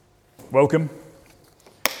welcome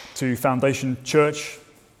to Foundation Church,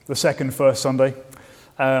 the first Sunday.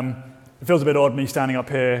 It feels a bit odd me standing up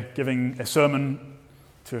here giving a sermon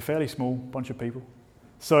to a fairly small bunch of people.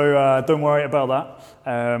 So don't worry about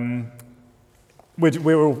that.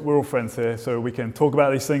 We're all friends here, so we can talk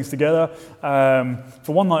about these things together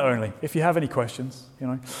for one night only. If you have any questions,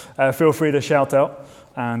 feel free to shout out,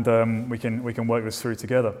 and we can work this through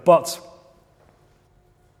together. But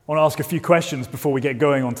I want to ask a few questions before we get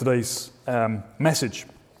going on today's message.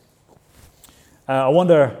 I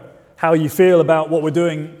wonder how you feel about what we're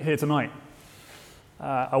doing here tonight.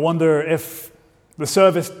 I wonder if the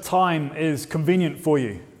service time is convenient for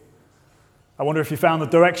you. I wonder if you found the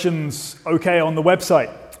directions okay on the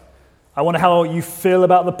website. I wonder how you feel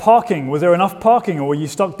about the parking. Was there enough parking, or were you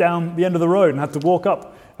stuck down the end of the road and had to walk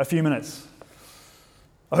up a few minutes?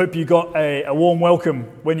 I hope you got a warm welcome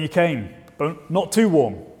when you came, but not too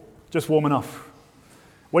warm, just warm enough.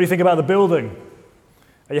 What do you think about the building?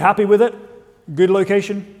 Are you happy with it? Good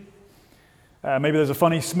location? Maybe there's a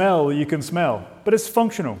funny smell that you can smell, but it's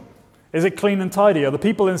functional. Is it clean and tidy? Are the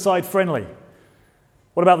people inside friendly?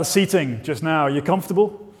 What about the seating just now? Are you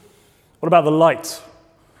comfortable? What about the light?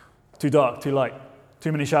 Too dark, too light,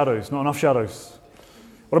 too many shadows, not enough shadows.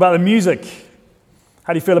 What about the music?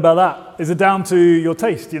 How do you feel about that? Is it down to your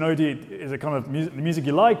taste? Is it kind of the music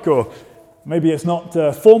you like, or maybe it's not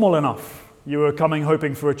formal enough? You were coming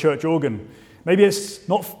hoping for a church organ. Maybe it's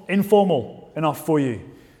not informal enough for you.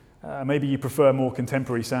 Maybe you prefer more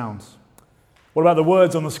contemporary sounds. What about the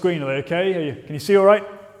words on the screen? Are they okay? Can you see all right?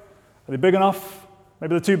 Are they big enough?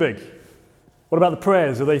 Maybe they're too big. What about the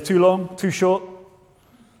prayers? Are they too long, too short?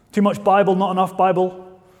 Too much Bible, not enough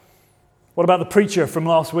Bible? What about the preacher from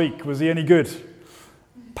last week? Was he any good?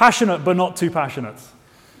 Passionate, but not too passionate.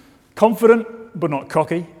 Confident, but not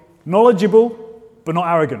cocky. Knowledgeable, but not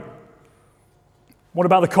arrogant. What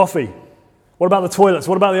about the coffee? What about the toilets?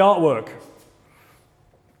 What about the artwork?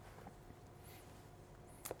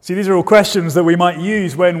 See, these are all questions that we might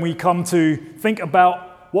use when we come to think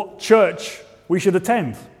about what church we should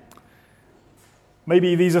attend.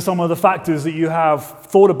 Maybe these are some of the factors that you have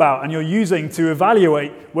thought about and you're using to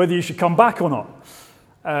evaluate whether you should come back or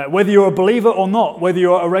not, whether you're a believer or not, whether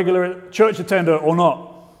you're a regular church attender or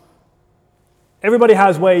not. Everybody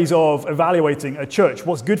has ways of evaluating a church,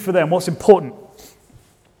 what's good for them, what's important.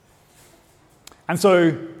 And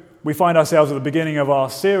so we find ourselves at the beginning of our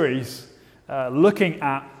series looking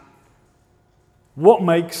at what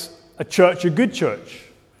makes a church a good church.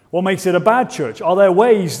 What makes it a bad church? Are there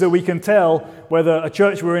ways that we can tell whether a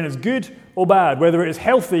church we're in is good or bad, whether it is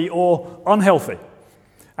healthy or unhealthy?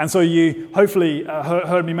 And so you hopefully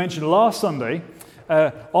heard me mention last Sunday,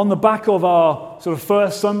 on the back of our sort of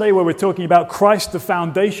first Sunday where we're talking about Christ the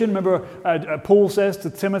foundation. Remember Paul says to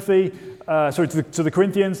Timothy, to the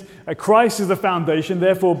Corinthians, Christ is the foundation,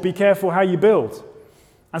 therefore be careful how you build.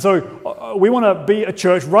 And so we want to be a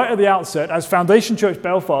church right at the outset as Foundation Church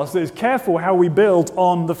Belfast that is careful how we build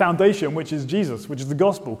on the foundation, which is Jesus, which is the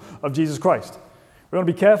gospel of Jesus Christ. We want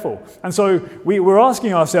to be careful. And so we're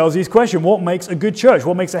asking ourselves these questions: what makes a good church?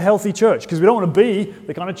 What makes a healthy church? Because we don't want to be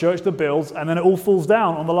the kind of church that builds and then it all falls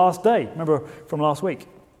down on the last day. Remember from last week.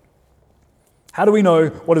 How do we know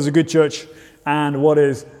what is a good church and what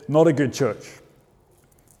is not a good church?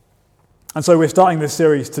 And so we're starting this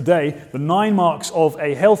series today, the 9 marks of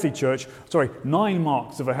a healthy church,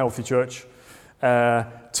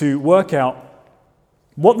 to work out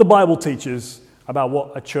what the Bible teaches about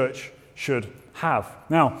what a church should have.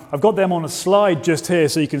 Now, I've got them on a slide just here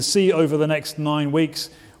so you can see over the next 9 weeks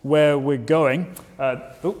where we're going. Hang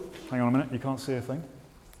on a minute, you can't see a thing.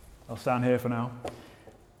 I'll stand here for now.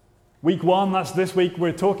 Week 1, that's this week,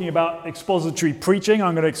 we're talking about expository preaching.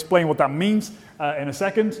 I'm going to explain what that means in a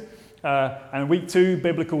second. And week 2,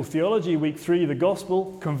 biblical theology. Week 3, the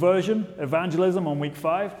gospel, conversion, evangelism. On week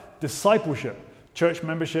 5, discipleship, church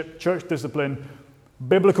membership, church discipline,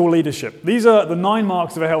 biblical leadership. These are the 9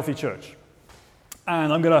 marks of a healthy church.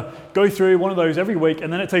 And I'm going to go through one of those every week,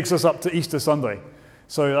 and then it takes us up to Easter Sunday.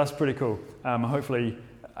 So that's pretty cool. Hopefully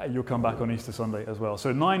you'll come back on Easter Sunday as well.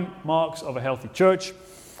 So 9 marks of a healthy church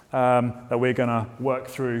that we're going to work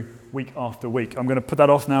through week after week. I'm going to put that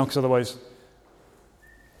off now because otherwise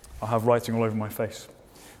I'll have writing all over my face.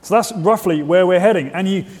 So that's roughly where we're heading. And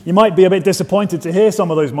you might be a bit disappointed to hear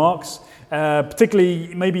some of those marks,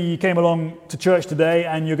 particularly maybe you came along to church today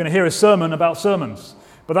and you're going to hear a sermon about sermons.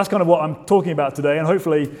 But that's kind of what I'm talking about today, and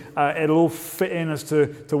hopefully it'll all fit in as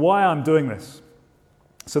to why I'm doing this.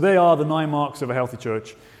 So they are the 9 marks of a healthy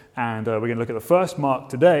church, and we're going to look at the first mark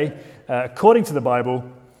today. According to the Bible,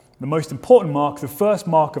 the most important mark, the first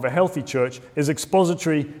mark of a healthy church, is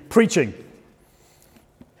expository preaching.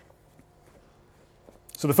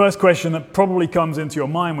 So the first question that probably comes into your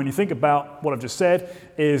mind when you think about what I've just said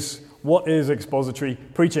is, what is expository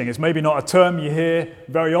preaching? It's maybe not a term you hear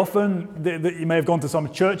very often. You may have gone to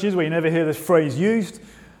some churches where you never hear this phrase used.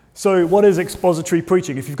 So what is expository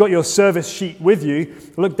preaching? If you've got your service sheet with you,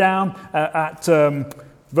 look down at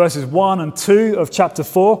verses 1 and 2 of chapter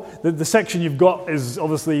 4. The section you've got is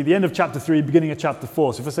obviously the end of chapter 3, beginning of chapter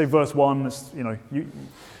 4. So if I say verse 1, it's,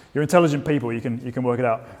 you're intelligent people, you can work it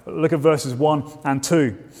out. Look at verses 1 and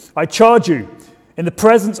 2. I charge you, in the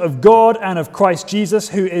presence of God and of Christ Jesus,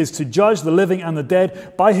 who is to judge the living and the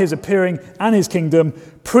dead by his appearing and his kingdom,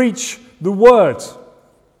 preach the word.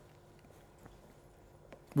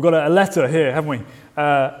 We've got a letter here, haven't we?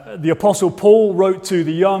 The Apostle Paul wrote to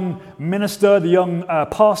the young minister, the young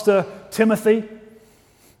pastor, Timothy,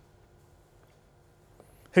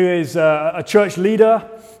 who is a church leader,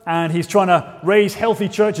 and he's trying to raise healthy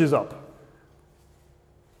churches up.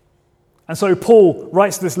 And so Paul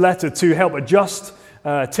writes this letter to help adjust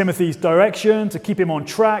Timothy's direction, to keep him on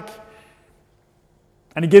track.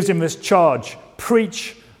 And he gives him this charge: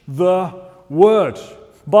 preach the word.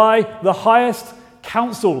 By the highest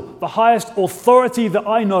counsel, the highest authority that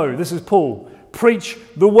I know, this is Paul, preach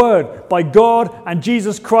the word. By God and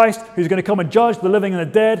Jesus Christ, who's going to come and judge the living and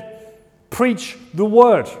the dead, preach the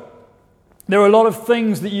word. There are a lot of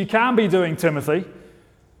things that you can be doing, Timothy.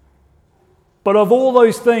 But of all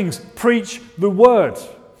those things, preach the word.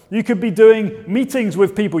 You could be doing meetings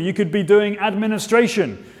with people. You could be doing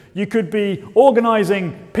administration. You could be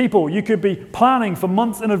organizing people. You could be planning for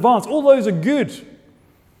months in advance. All those are good.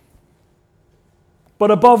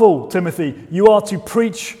 But above all, Timothy, you are to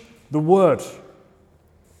preach the word.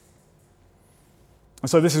 And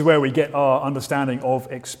so this is where we get our understanding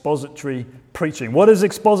of expository preaching. What is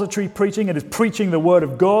expository preaching? It is preaching the word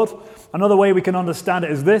of God. Another way we can understand it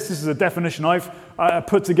is this. This is a definition I've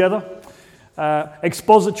put together.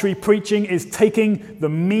 Expository preaching is taking the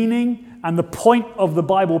meaning and the point of the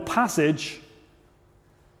Bible passage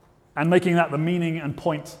and making that the meaning and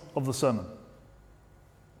point of the sermon.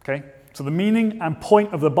 Okay? So the meaning and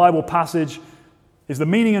point of the Bible passage is the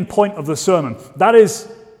meaning and point of the sermon. That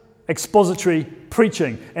is expository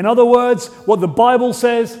preaching. In other words, what the Bible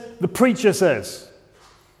says, the preacher says.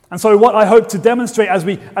 And so what I hope to demonstrate as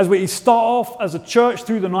we start off as a church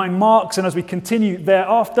through the 9 marks and as we continue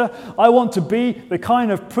thereafter, I want to be the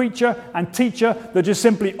kind of preacher and teacher that just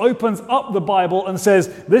simply opens up the Bible and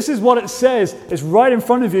says, this is what it says. It's right in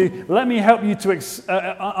front of you. Let me help you to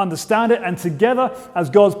understand it. And together as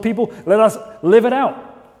God's people, let us live it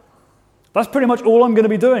out. That's pretty much all I'm going to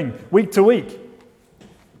be doing week to week.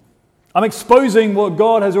 I'm exposing what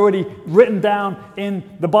God has already written down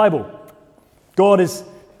in the Bible. God is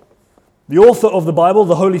the author of the Bible.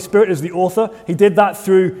 The Holy Spirit is the author. He did that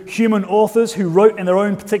through human authors who wrote in their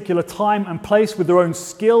own particular time and place with their own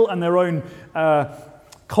skill and their own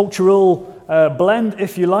cultural blend,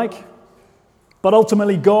 if you like. But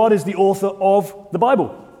ultimately, God is the author of the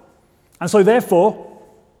Bible. And so therefore,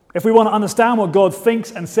 if we want to understand what God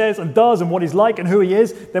thinks and says and does and what He's like and who He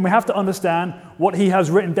is, then we have to understand what He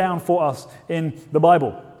has written down for us in the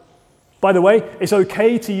Bible. By the way, it's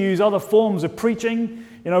okay to use other forms of preaching.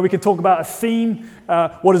 We can talk about a theme.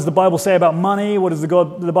 What does the Bible say about money? What does the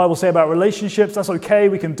Bible say about relationships? That's okay.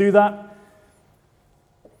 We can do that.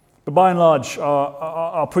 But by and large,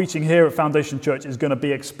 our preaching here at Foundation Church is going to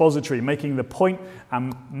be expository, making the point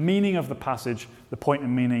and meaning of the passage the point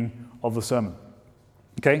and meaning of the sermon.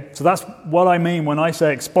 Okay, so that's what I mean when I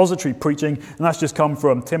say expository preaching, and that's just come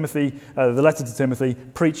from Timothy, the letter to Timothy.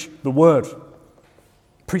 Preach the word.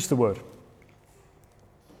 Preach the word.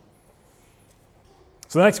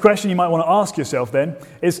 So the next question you might want to ask yourself then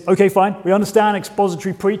is, okay, fine, we understand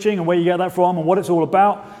expository preaching and where you get that from and what it's all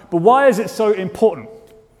about, but why is it so important?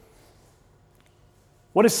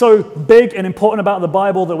 What is so big and important about the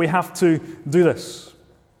Bible that we have to do this?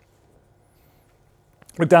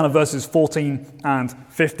 Look down at verses 14 and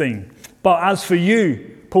 15. But as for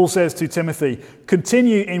you, Paul says to Timothy,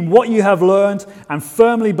 continue in what you have learned and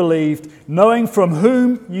firmly believed, knowing from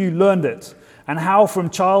whom you learned it, and how from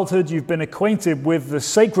childhood you've been acquainted with the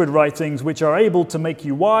sacred writings which are able to make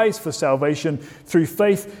you wise for salvation through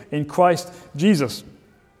faith in Christ Jesus.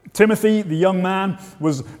 Timothy, the young man,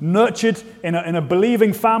 was nurtured in a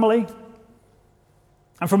believing family.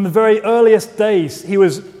 And from the very earliest days, he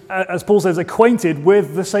was, as Paul says, acquainted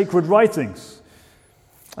with the sacred writings.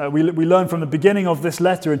 We learn from the beginning of this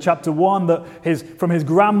letter in chapter 1 that from his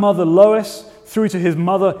grandmother Lois through to his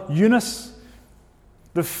mother Eunice,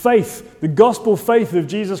 the faith, the gospel faith of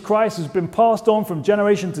Jesus Christ has been passed on from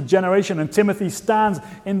generation to generation, and Timothy stands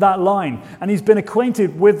in that line. And he's been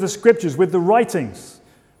acquainted with the scriptures, with the writings.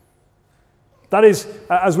 That is,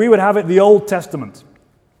 as we would have it, the Old Testament.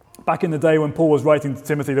 Back in the day when Paul was writing to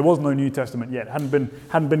Timothy, there was no New Testament yet. It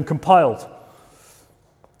hadn't been compiled.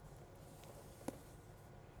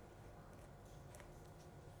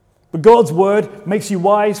 But God's word makes you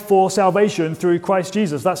wise for salvation through Christ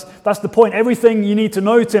Jesus. That's the point. Everything you need to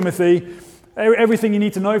know, Timothy, everything you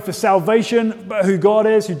need to know for salvation, who God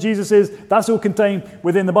is, who Jesus is, that's all contained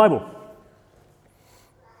within the Bible.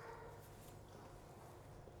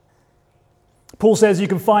 Paul says you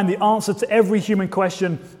can find the answer to every human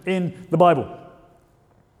question in the Bible.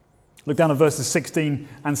 Look down at verses 16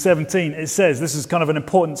 and 17. It says, this is kind of an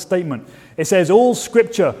important statement. It says, all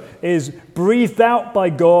scripture is breathed out by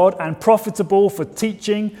God and profitable for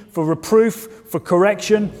teaching, for reproof, for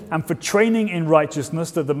correction, and for training in righteousness,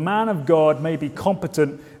 that the man of God may be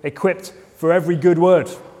competent, equipped for every good word.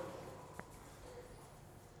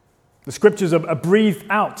 The scriptures are breathed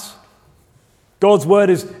out. God's word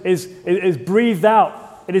is breathed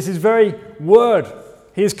out. It is his very word.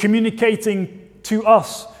 He is communicating to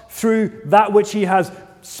us through that which he has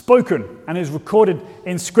spoken and is recorded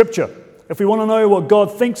in Scripture. If we want to know what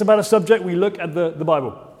God thinks about a subject, we look at the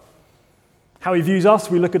Bible. How he views us,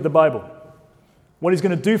 we look at the Bible. What he's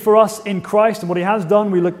going to do for us in Christ and what he has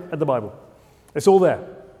done, we look at the Bible. It's all there.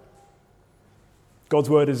 God's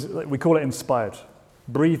word is, we call it inspired,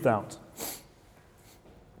 breathed out.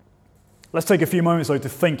 Let's take a few moments, though, to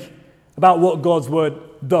think about what God's word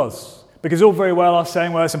does. Because it's all very well us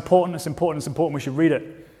saying, well, it's important, we should read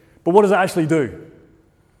it. But what does it actually do?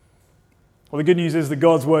 Well, the good news is that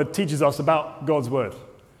God's word teaches us about God's word.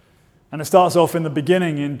 And it starts off in the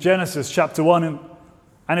beginning in Genesis chapter 1.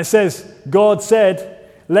 And it says, God said,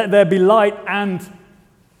 let there be light, and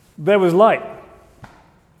there was light.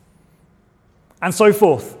 And so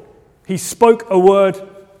forth. He spoke a word,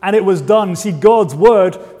 and it was done. See, God's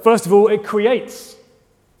word, first of all, it creates.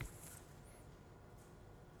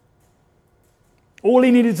 All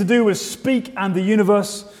he needed to do was speak, and the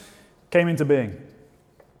universe came into being.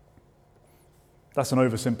 That's an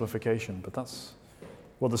oversimplification, but that's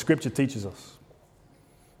what the scripture teaches us.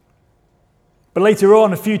 But later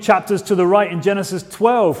on, a few chapters to the right in Genesis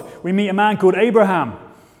 12, we meet a man called Abraham.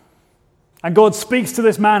 And God speaks to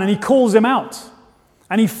this man and he calls him out.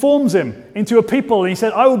 And he forms him into a people. And he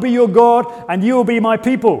said, I will be your God and you will be my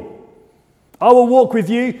people. I will walk with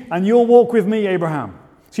you and you'll walk with me, Abraham.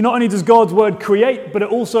 See, not only does God's word create, but it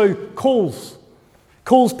also calls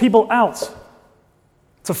people out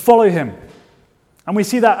to follow him. And we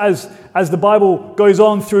see that as the Bible goes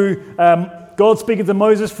on through God speaking to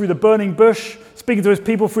Moses through the burning bush, speaking to his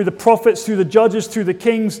people through the prophets, through the judges, through the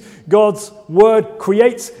kings. God's word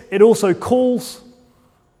creates, it also calls.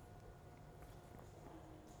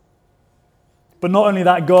 But not only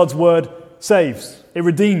that, God's word saves, it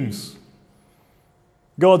redeems.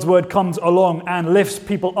 God's word comes along and lifts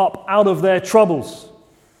people up out of their troubles.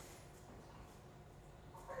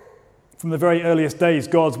 From the very earliest days,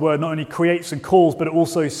 God's word not only creates and calls, but it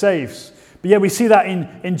also saves. But yet we see that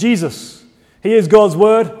in Jesus. He is God's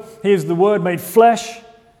word. He is the word made flesh.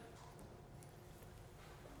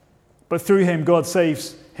 But through him, God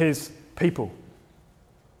saves his people.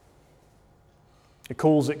 It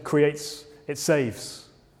calls, it creates, it saves.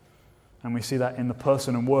 And we see that in the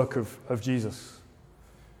person and work of Jesus.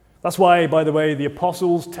 That's why, by the way, the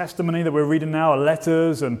apostles' testimony that we're reading now are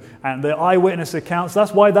letters and the eyewitness accounts.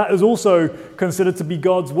 That's why that is also considered to be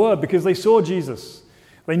God's word, because they saw Jesus.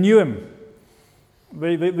 They knew him.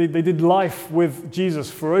 They did life with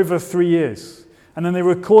Jesus for over 3 years. And then they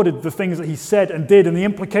recorded the things that he said and did and the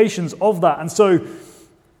implications of that. And so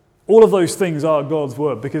all of those things are God's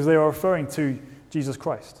word because they are referring to Jesus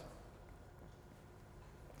Christ.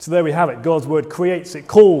 So there we have it. God's word creates, it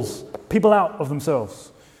calls people out of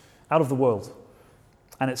themselves, out of the world,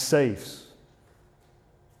 and it saves.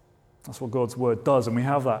 That's what God's word does, and we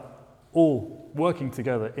have that all working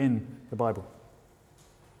together in the Bible.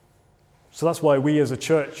 So that's why we as a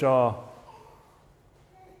church are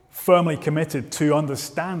firmly committed to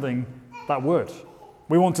understanding that word.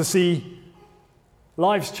 We want to see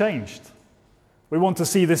lives changed. We want to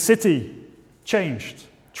see the city changed,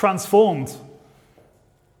 transformed.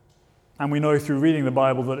 And we know through reading the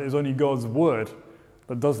Bible that it is only God's word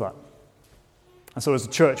that does that. And so as a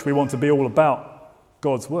church, we want to be all about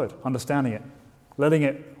God's word, understanding it, letting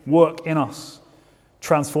it work in us,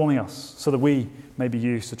 transforming us so that we may be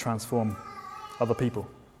used to transform other people.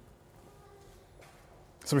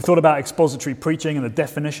 So we thought about expository preaching and the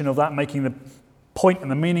definition of that, making the point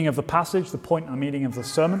and the meaning of the passage, the point and the meaning of the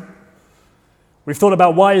sermon. We've thought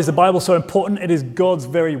about why is the Bible so important. It is God's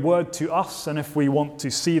very word to us, and if we want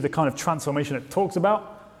to see the kind of transformation it talks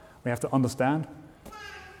about, we have to understand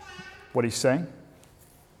what he's saying.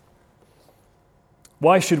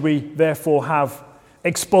 Why should we therefore have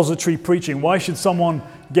expository preaching? Why should someone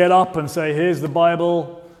get up and say, here's the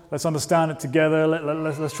Bible, let's understand it together,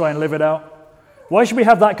 let's try and live it out? Why should we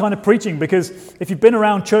have that kind of preaching? Because if you've been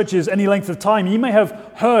around churches any length of time, you may have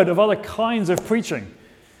heard of other kinds of preaching.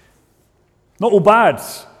 Not all bad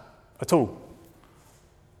at all.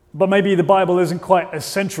 But maybe the Bible isn't quite as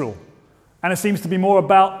central, and it seems to be more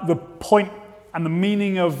about the point and the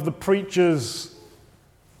meaning of the preacher's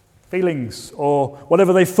feelings or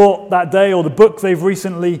whatever they thought that day or the book they've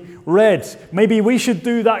recently read. Maybe we should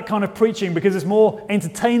do that kind of preaching because it's more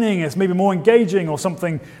entertaining, it's maybe more engaging or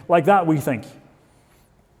something like that, we think.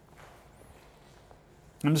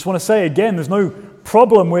 I just want to say again, there's no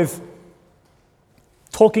problem with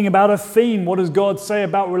talking about a theme. What does God say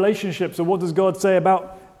about relationships, or what does God say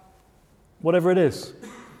about whatever it is?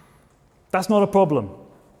 That's not a problem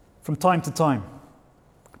from time to time.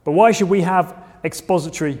 But why should we have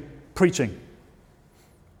expository preaching?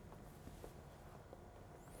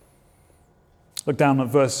 Look down at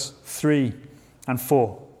verse 3 and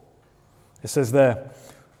 4. It says there,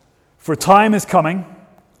 "For a time is coming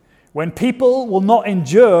when people will not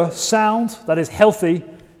endure sound, that is healthy,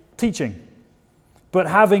 teaching, but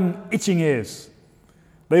having itching ears.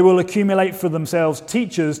 They will accumulate for themselves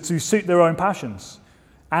teachers to suit their own passions,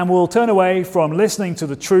 and will turn away from listening to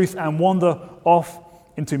the truth and wander off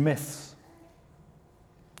into myths."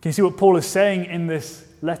 Can you see what Paul is saying in this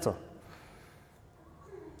letter?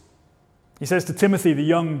 He says to Timothy, the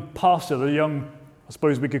young pastor, the young, I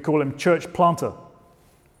suppose we could call him church planter,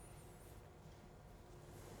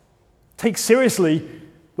 take seriously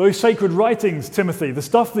those sacred writings, Timothy, the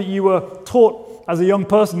stuff that you were taught as a young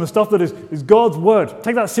person, the stuff that is God's word.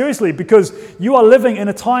 Take that seriously, because you are living in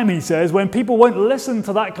a time, he says, when people won't listen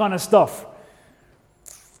to that kind of stuff.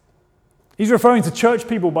 He's referring to church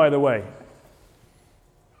people, by the way.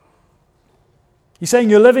 He's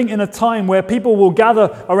saying you're living in a time where people will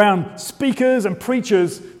gather around speakers and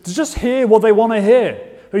preachers to just hear what they want to hear.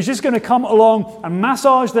 Who's just going to come along and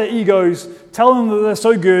massage their egos, tell them that they're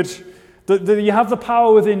so good, that you have the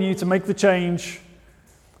power within you to make the change,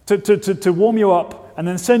 to warm you up, and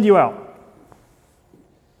then send you out.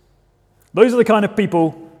 Those are the kind of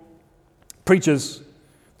people, preachers,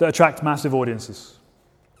 that attract massive audiences.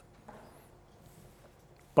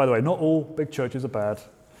 By the way, not all big churches are bad.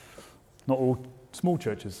 Not all small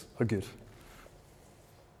churches are good.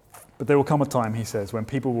 But there will come a time, he says, when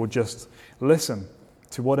people will just listen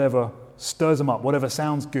to whatever stirs them up, whatever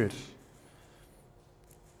sounds good.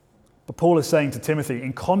 But Paul is saying to Timothy,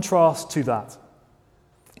 in contrast to that,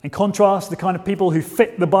 in contrast to the kind of people who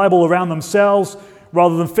fit the Bible around themselves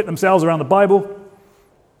rather than fit themselves around the Bible,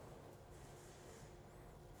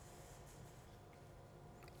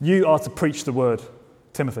 you are to preach the word,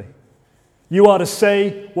 Timothy. You are to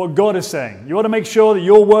say what God is saying. You ought to make sure that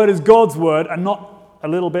your word is God's word and not a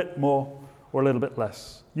little bit more or a little bit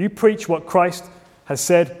less. You preach what Christ has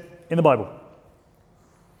said in the Bible.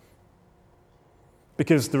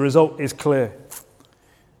 Because the result is clear.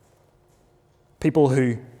 People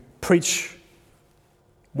who preach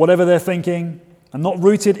whatever they're thinking and not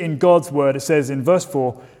rooted in God's word, it says in verse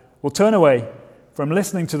 4, will turn away from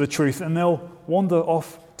listening to the truth and they'll wander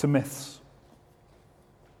off to myths.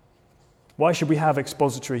 Why should we have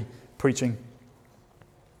expository preaching?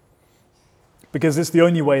 Because it's the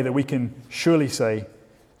only way that we can surely say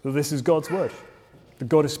that this is God's word, that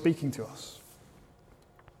God is speaking to us.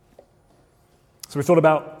 So we thought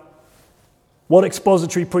about what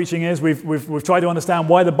expository preaching is. We've tried to understand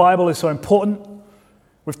why the Bible is so important.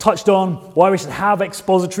 We've touched on why we should have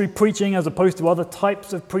expository preaching as opposed to other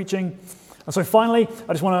types of preaching. And so finally,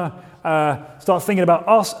 I just want to start thinking about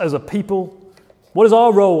us as a people. What is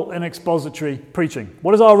our role in expository preaching?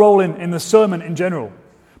 What is our role in the sermon in general?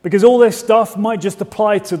 Because all this stuff might just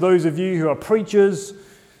apply to those of you who are preachers.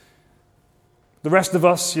 The rest of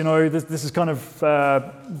us, this is kind of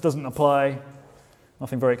doesn't apply.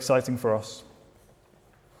 Nothing very exciting for us.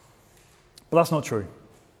 But that's not true.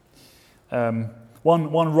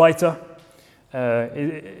 One writer,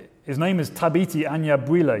 his name is Thabiti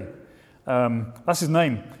Anyabwile. That's his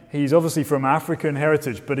name. He's obviously from African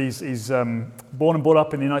heritage, but he's born and brought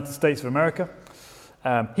up in the United States of America.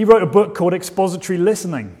 He wrote a book called Expository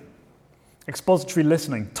Listening. Expository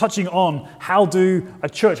listening, touching on how does a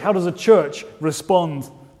church respond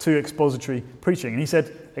to expository preaching. And he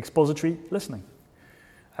said, expository listening.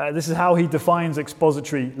 This is how he defines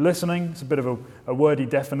expository listening. It's a bit of a wordy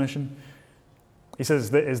definition. He says,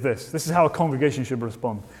 this is how a congregation should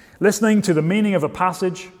respond. Listening to the meaning of a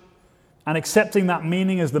passage, and accepting that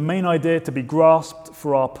meaning as the main idea to be grasped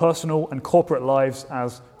for our personal and corporate lives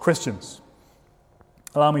as Christians.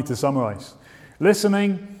 Allow me to summarize.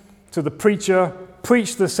 Listening to the preacher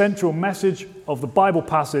preach the central message of the Bible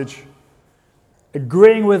passage,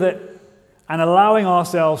 agreeing with it, and allowing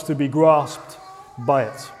ourselves to be grasped by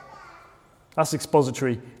it. That's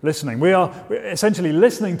expository listening. We're essentially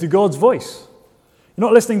listening to God's voice. You're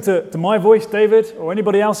not listening to my voice, David, or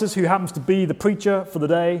anybody else's who happens to be the preacher for the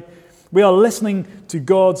day. We are listening to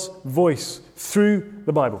God's voice through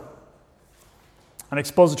the Bible. And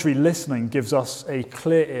expository listening gives us a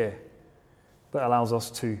clear ear that allows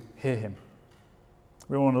us to hear him.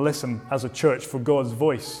 We want to listen as a church for God's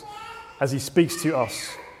voice as he speaks to us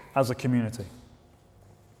as a community.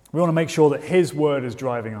 We want to make sure that his word is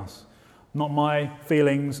driving us, not my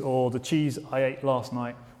feelings or the cheese I ate last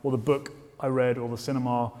night or the book I read or the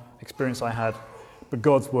cinema experience I had, but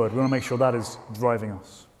God's word. We want to make sure that is driving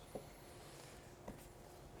us.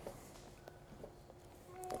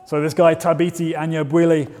 So this guy, Thabiti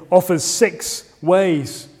Anyabwile, offers 6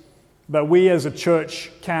 ways that we as a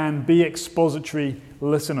church can be expository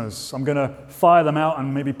listeners. I'm going to fire them out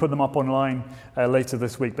and maybe put them up online later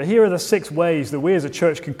this week. But here are the 6 ways that we as a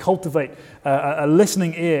church can cultivate a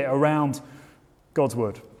listening ear around God's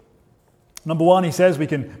word. Number 1, he says we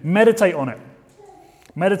can meditate on it.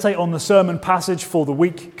 Meditate on the sermon passage for the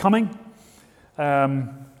week coming.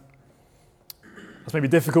 That's maybe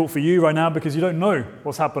difficult for you right now because you don't know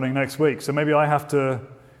what's happening next week. So maybe I have to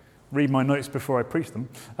read my notes before I preach them.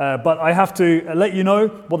 But I have to let you know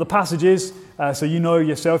what the passage is so you know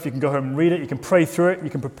yourself. You can go home and read it. You can pray through it. You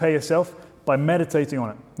can prepare yourself by meditating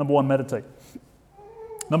on it. Number 1, meditate.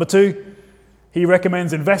 Number 2, he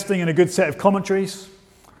recommends investing in a good set of commentaries.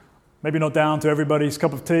 Maybe not down to everybody's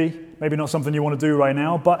cup of tea, maybe not something you want to do right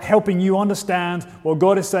now, but helping you understand what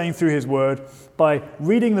God is saying through his word by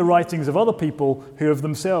reading the writings of other people who have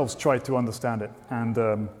themselves tried to understand it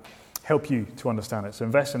and help you to understand it. So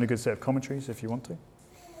invest in a good set of commentaries if you want to.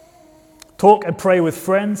 Talk and pray with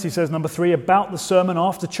friends, he says, number 3, about the sermon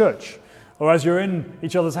after church, or as you're in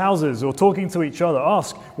each other's houses or talking to each other.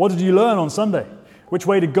 Ask, what did you learn on Sunday? Which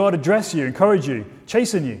way did God address you, encourage you,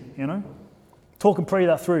 chasten you, Talk and pray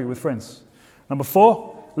that through with friends. Number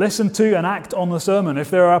 4, listen to and act on the sermon. If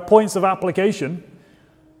there are points of application,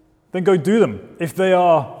 then go do them. If they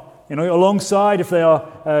are, alongside, if they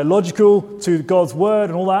are logical to God's word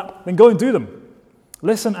and all that, then go and do them.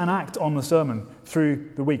 Listen and act on the sermon through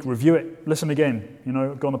the week. Review it. Listen again.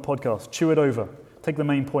 Go on the podcast. Chew it over. Take the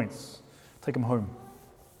main points. Take them home.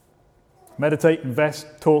 Meditate, invest,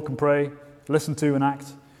 talk and pray. Listen to and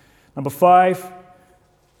act. Number 5,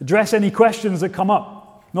 address any questions that come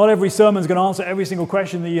up. Not every sermon is going to answer every single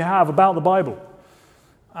question that you have about the Bible.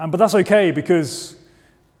 But that's okay because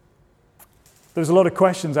there's a lot of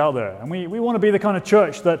questions out there. And we want to be the kind of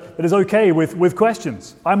church that is okay with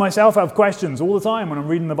questions. I myself have questions all the time when I'm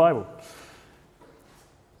reading the Bible.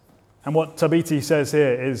 And what Thabiti says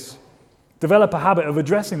here is develop a habit of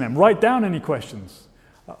addressing them. Write down any questions.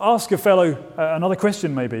 Ask a fellow, another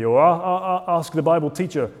Christian maybe, or ask the Bible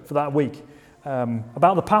teacher for that week.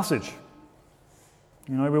 About the passage.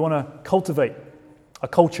 We want to cultivate a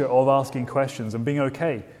culture of asking questions and being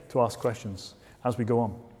okay to ask questions as we go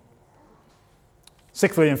on.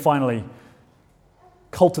 6thly and finally,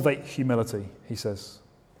 cultivate humility, he says.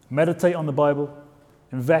 Meditate on the Bible,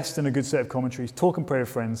 invest in a good set of commentaries, talk and pray with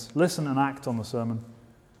friends, listen and act on the sermon,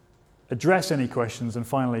 address any questions, and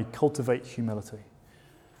finally, cultivate humility.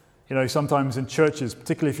 Sometimes in churches,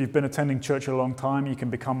 particularly if you've been attending church a long time, you can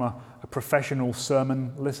become a professional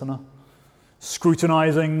sermon listener,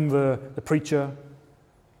 scrutinizing the preacher,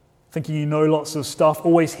 thinking you know lots of stuff,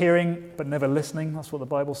 always hearing but never listening. That's what the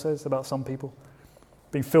Bible says about some people.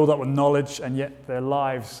 Being filled up with knowledge and yet their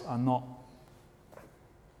lives are not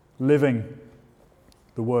living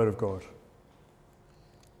the Word of God.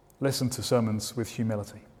 Listen to sermons with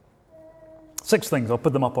humility. 6 things, I'll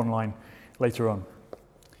put them up online later on.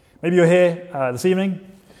 Maybe you're here this evening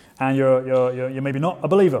and you're maybe not a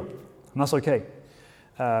believer, and that's okay.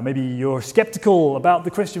 Maybe you're skeptical about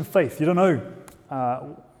the Christian faith. You don't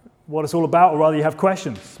know what it's all about, or rather you have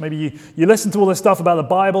questions. Maybe you listen to all this stuff about the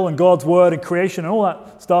Bible and God's Word and creation and all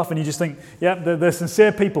that stuff, and you just think, yeah, they're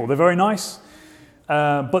sincere people. They're very nice,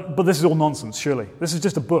 but this is all nonsense, surely. This is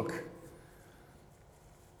just a book.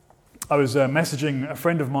 I was messaging a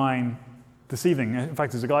friend of mine this evening. In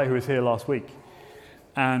fact, there's a guy who was here last week.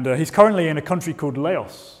 And he's currently in a country called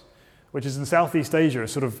Laos, which is in Southeast Asia. It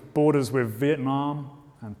sort of borders with Vietnam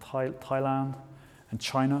and Thailand and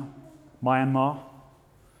China, Myanmar,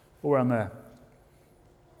 all around there.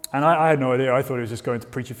 And I had no idea. I thought he was just going to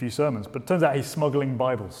preach a few sermons. But it turns out he's smuggling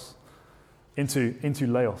Bibles into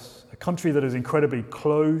Laos, a country that is incredibly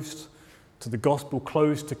closed to the gospel,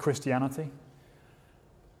 closed to Christianity.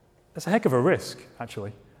 It's a heck of a risk,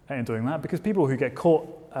 actually, in doing that, because people who get caught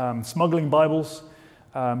smuggling Bibles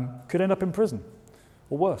could end up in prison,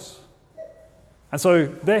 or worse. And so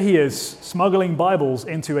there he is, smuggling Bibles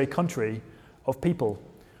into a country of people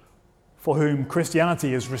for whom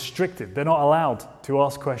Christianity is restricted. They're not allowed to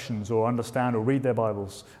ask questions or understand or read their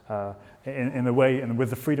Bibles in the way and with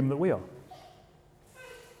the freedom that we are.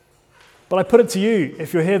 But I put it to you,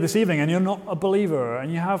 if you're here this evening and you're not a believer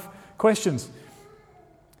and you have questions,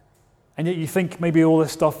 and yet you think maybe all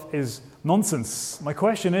this stuff is nonsense, my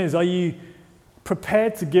question is, are you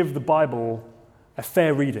prepared to give the Bible a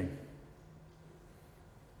fair reading?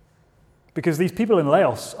 Because these people in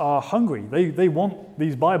Laos are hungry. They want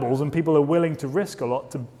these Bibles, and people are willing to risk a lot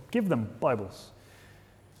to give them Bibles.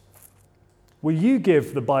 Will you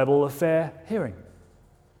give the Bible a fair hearing?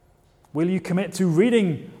 Will you commit to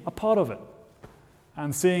reading a part of it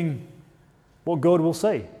and seeing what God will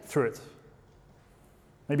say through it?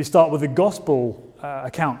 Maybe start with the gospel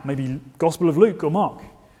account, maybe Gospel of Luke or Mark.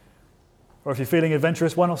 Or if you're feeling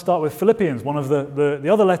adventurous, why not start with Philippians, one of the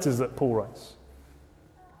other letters that Paul writes?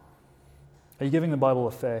 Are you giving the Bible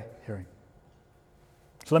a fair hearing?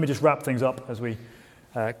 So let me just wrap things up as we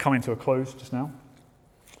come into a close just now.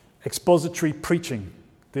 Expository preaching,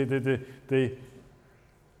 the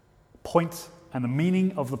point and the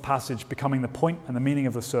meaning of the passage becoming the point and the meaning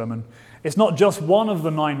of the sermon. It's not just one of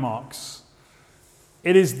the 9 marks.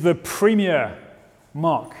 It is the premier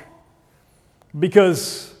mark.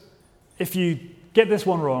 Because if you get this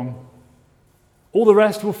one wrong, all the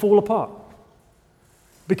rest will fall apart.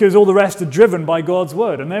 Because all the rest are driven by God's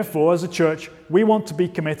word. And therefore, as a church, we want to be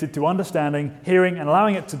committed to understanding, hearing, and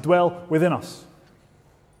allowing it to dwell within us.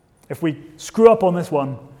 If we screw up on this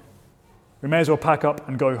one, we may as well pack up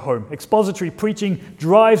and go home. Expository preaching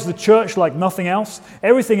drives the church like nothing else.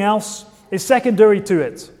 Everything else is secondary to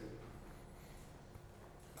it.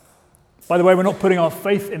 By the way, we're not putting our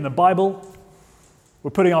faith in the Bible.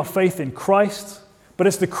 We're putting our faith in Christ. But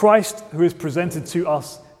it's the Christ who is presented to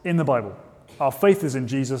us in the Bible. Our faith is in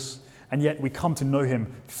Jesus, and yet we come to know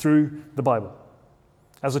him through the Bible.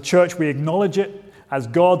 As a church, we acknowledge it as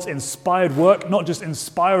God's inspired work, not just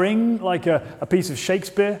inspiring like a piece of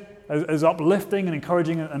Shakespeare, as uplifting and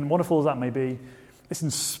encouraging and wonderful as that may be. It's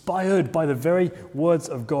inspired by the very words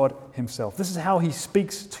of God himself. This is how he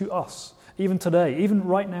speaks to us, even today, even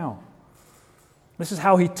right now. This is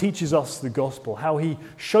how he teaches us the gospel, how he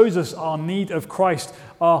shows us our need of Christ,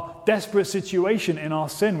 our desperate situation in our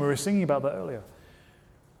sin. We were singing about that earlier.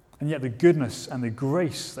 And yet the goodness and the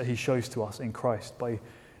grace that he shows to us in Christ by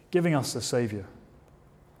giving us the Savior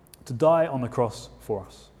to die on the cross for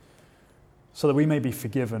us so that we may be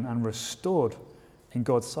forgiven and restored in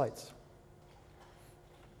God's sight.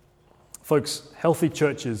 Folks, healthy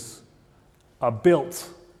churches are built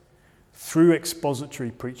through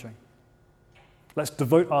expository preaching. Let's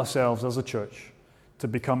devote ourselves as a church to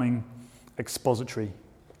becoming expository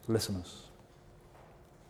listeners.